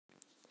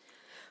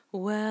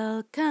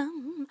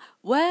Welcome,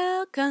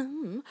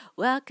 welcome,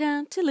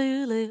 welcome to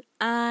Lulu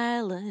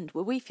Island,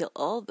 where we feel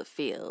all the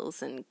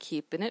feels and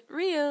keeping it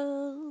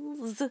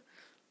reals.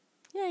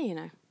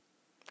 Yeah,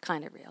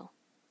 kind of real.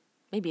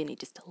 Maybe only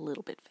just a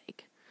little bit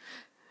fake.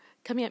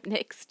 Coming up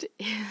next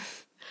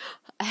is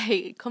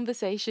a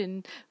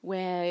conversation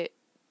where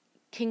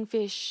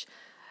Kingfish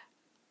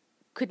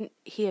couldn't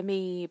hear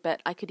me,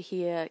 but I could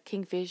hear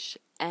Kingfish,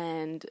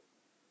 and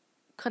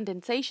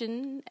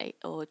Condensation,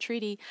 or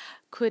Trudy,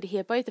 could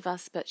hear both of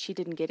us, but she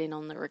didn't get in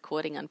on the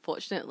recording,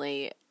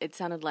 unfortunately. It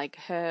sounded like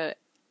her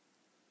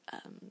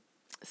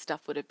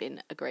stuff would have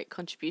been a great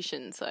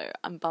contribution, so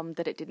I'm bummed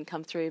that it didn't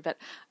come through, but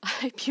I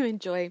hope you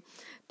enjoy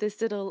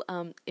this little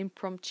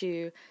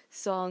impromptu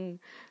song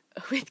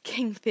with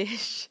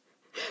Kingfish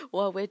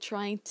while we're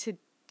trying to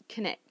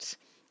connect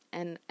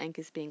and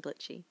Anchor's being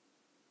glitchy.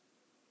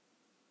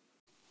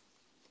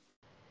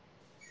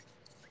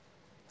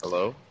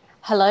 Hello?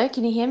 Hello,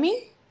 can you hear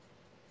me?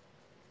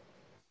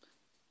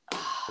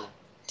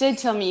 Did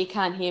tell me you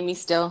can't hear me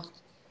still.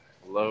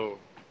 Hello?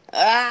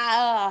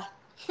 Ah!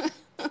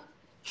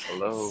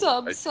 Hello?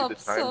 Sob, I see the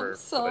timer,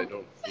 but I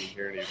don't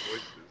hear any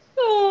voices.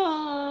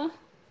 Ah,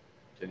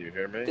 Can you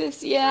hear me?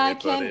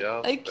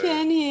 I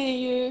can hear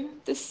you.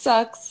 This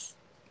sucks.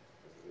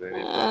 Is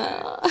anybody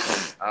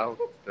out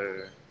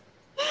there?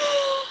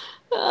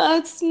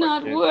 It's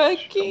not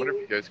working. I wonder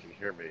if you guys can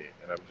hear me,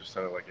 and I'm just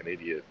sounding like an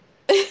idiot.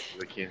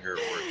 I can't hear a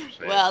word you're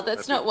saying. Well,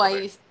 that's not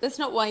why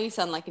you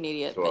sound like an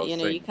idiot, so but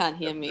you can't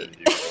hear me. And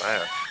you can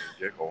laugh and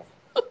giggle.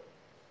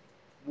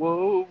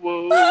 Whoa,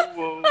 whoa,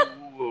 whoa,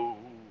 whoa,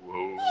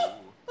 whoa.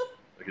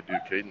 I could do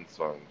cadence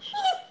songs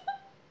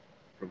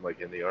from like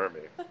in the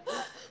army.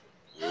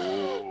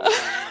 Whoa.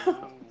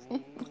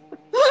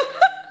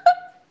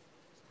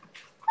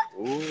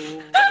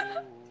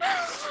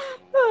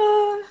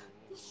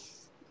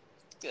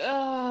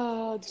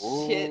 Oh,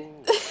 shit.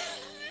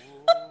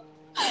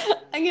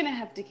 I'm gonna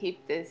have to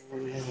keep this.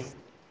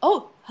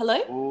 Oh,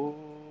 hello?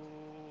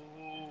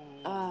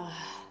 I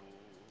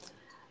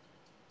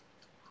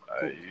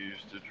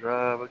used to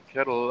drive a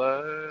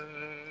Cadillac.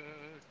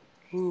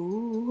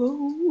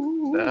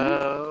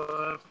 Now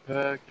I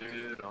pack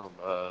it on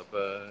my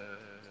back.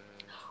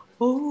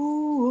 I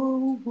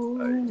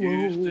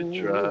used to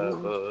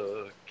drive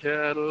a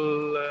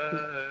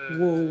Cadillac.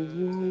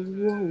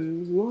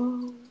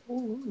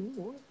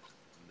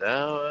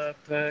 Now I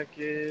pack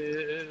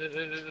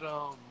it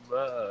on my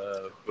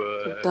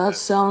back. That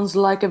sounds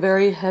like a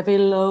very heavy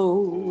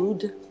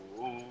load.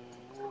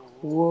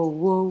 Whoa,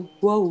 whoa,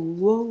 whoa,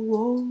 whoa,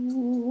 whoa.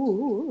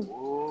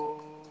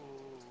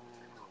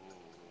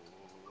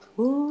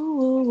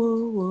 Whoa,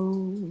 whoa,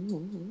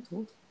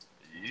 whoa.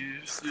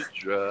 Used to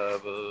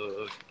drive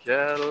a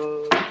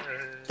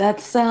Cadillac.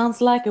 That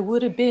sounds like it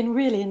would have been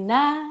really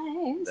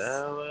nice.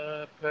 Now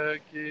I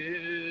pack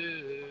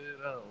it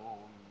on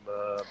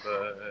my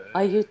back.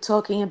 Are you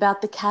talking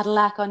about the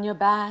Cadillac on your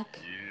back?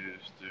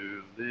 Used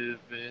to live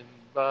in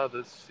by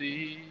the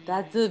sea.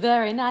 That's a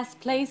very nice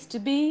place to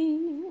be.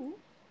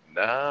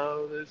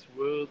 Now this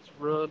world's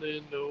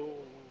running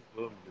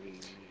over me.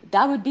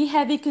 That would be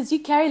heavy because you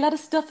carry a lot of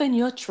stuff in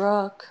your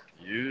truck.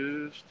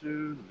 Used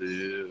to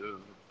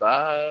live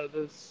by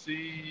the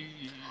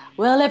sea.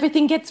 Well,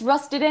 everything gets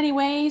rusted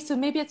anyway, so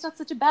maybe it's not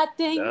such a bad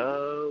thing. Now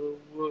the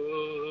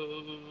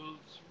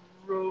world's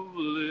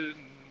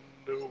rolling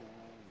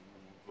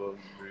over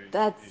me.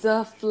 That's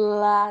a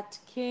flat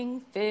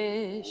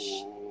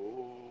kingfish.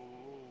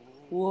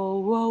 Whoa,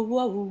 whoa,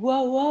 whoa,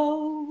 whoa,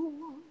 whoa.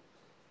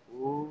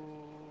 Whoa.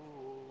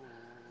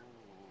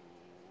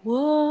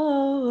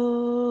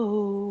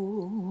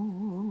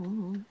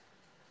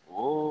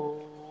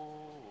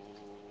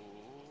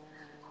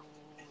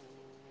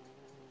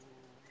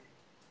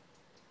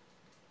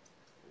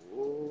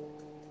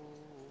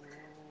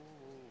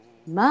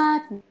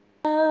 Might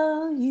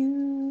tell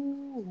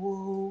you.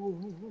 Whoa.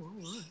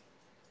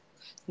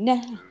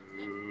 Now.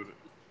 Dude,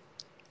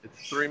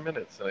 it's 3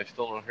 minutes and I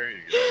still don't hear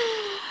you guys.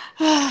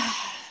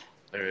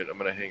 Alright, I'm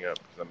gonna hang up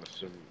because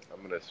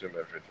I'm gonna assume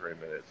after 3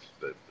 minutes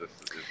that this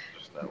is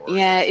just not working.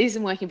 Yeah, it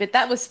isn't working, but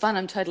that was fun.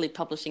 I'm totally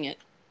publishing it.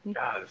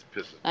 God, this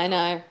pisses me I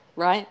know, off.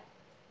 right?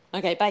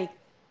 Okay, bye.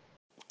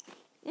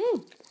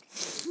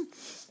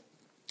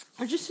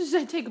 Just as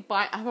I take a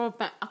bite out of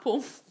my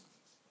apple,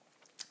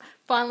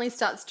 finally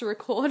starts to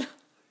record.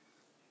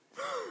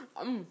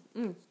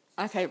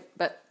 Okay,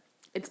 but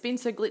it's been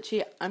so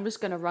glitchy, I'm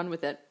just going to run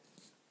with it.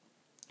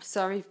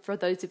 Sorry for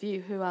those of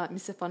you who are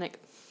misophonic.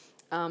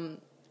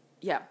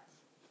 Yeah.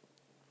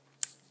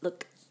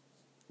 Look,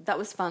 that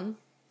was fun,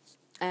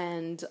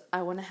 and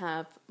I want to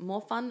have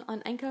more fun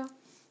on Anchor.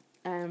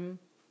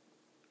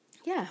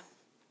 Yeah,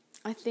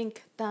 I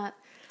think that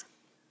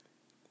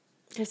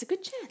there's a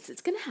good chance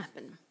it's going to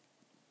happen.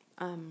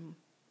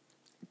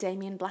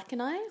 Damien Black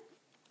and I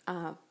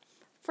are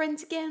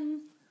friends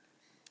again,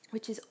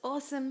 which is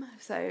awesome.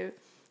 So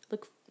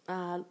look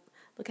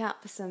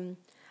out for some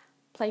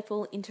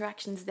playful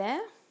interactions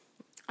there,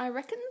 I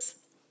reckons.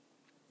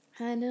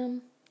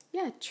 And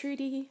yeah,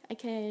 Trudy,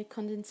 aka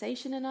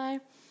Condensation, and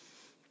I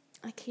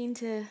I'm keen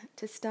to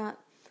start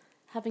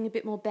having a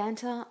bit more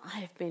banter.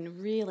 I've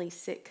been really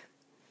sick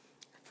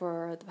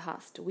for the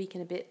past week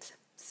and a bit,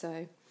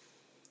 so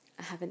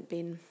I haven't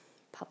been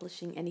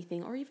publishing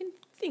anything or even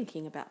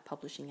thinking about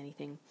publishing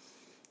anything.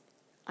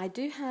 I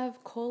do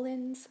have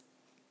call-ins,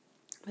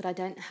 but I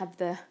don't have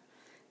the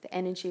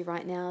energy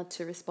right now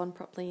to respond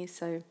properly,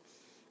 so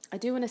I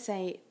do want to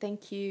say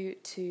thank you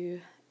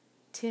to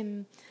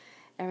Tim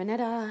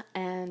Araneta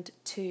and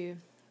to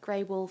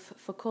Grey Wolf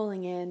for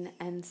calling in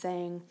and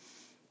saying,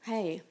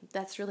 hey,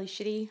 that's really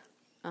shitty.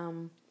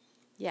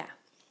 Yeah,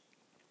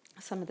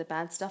 some of the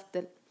bad stuff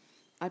that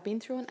I've been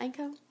through on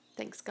Anchor.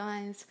 Thanks,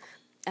 guys.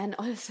 And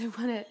I also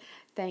want to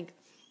thank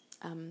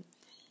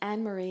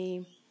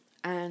Anne-Marie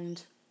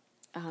and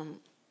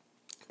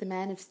the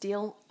Man of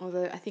Steel,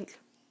 although I think,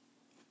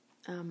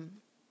 I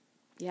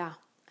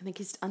think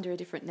he's under a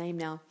different name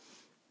now.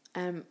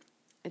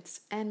 It's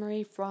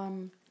Anne-Marie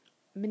from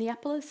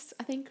Minneapolis,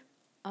 I think.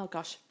 Oh,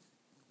 gosh.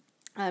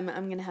 I'm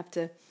going to have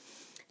to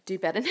do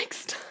better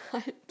next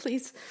time.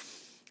 Please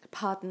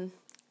pardon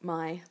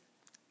my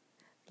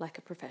lack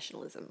of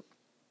professionalism.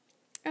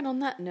 And on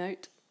that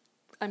note,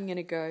 I'm going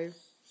to go.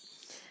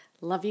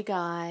 Love you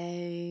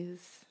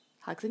guys.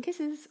 Hugs and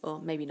kisses. Or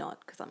maybe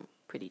not, because I'm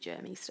pretty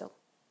germy still.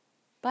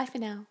 Bye for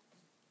now.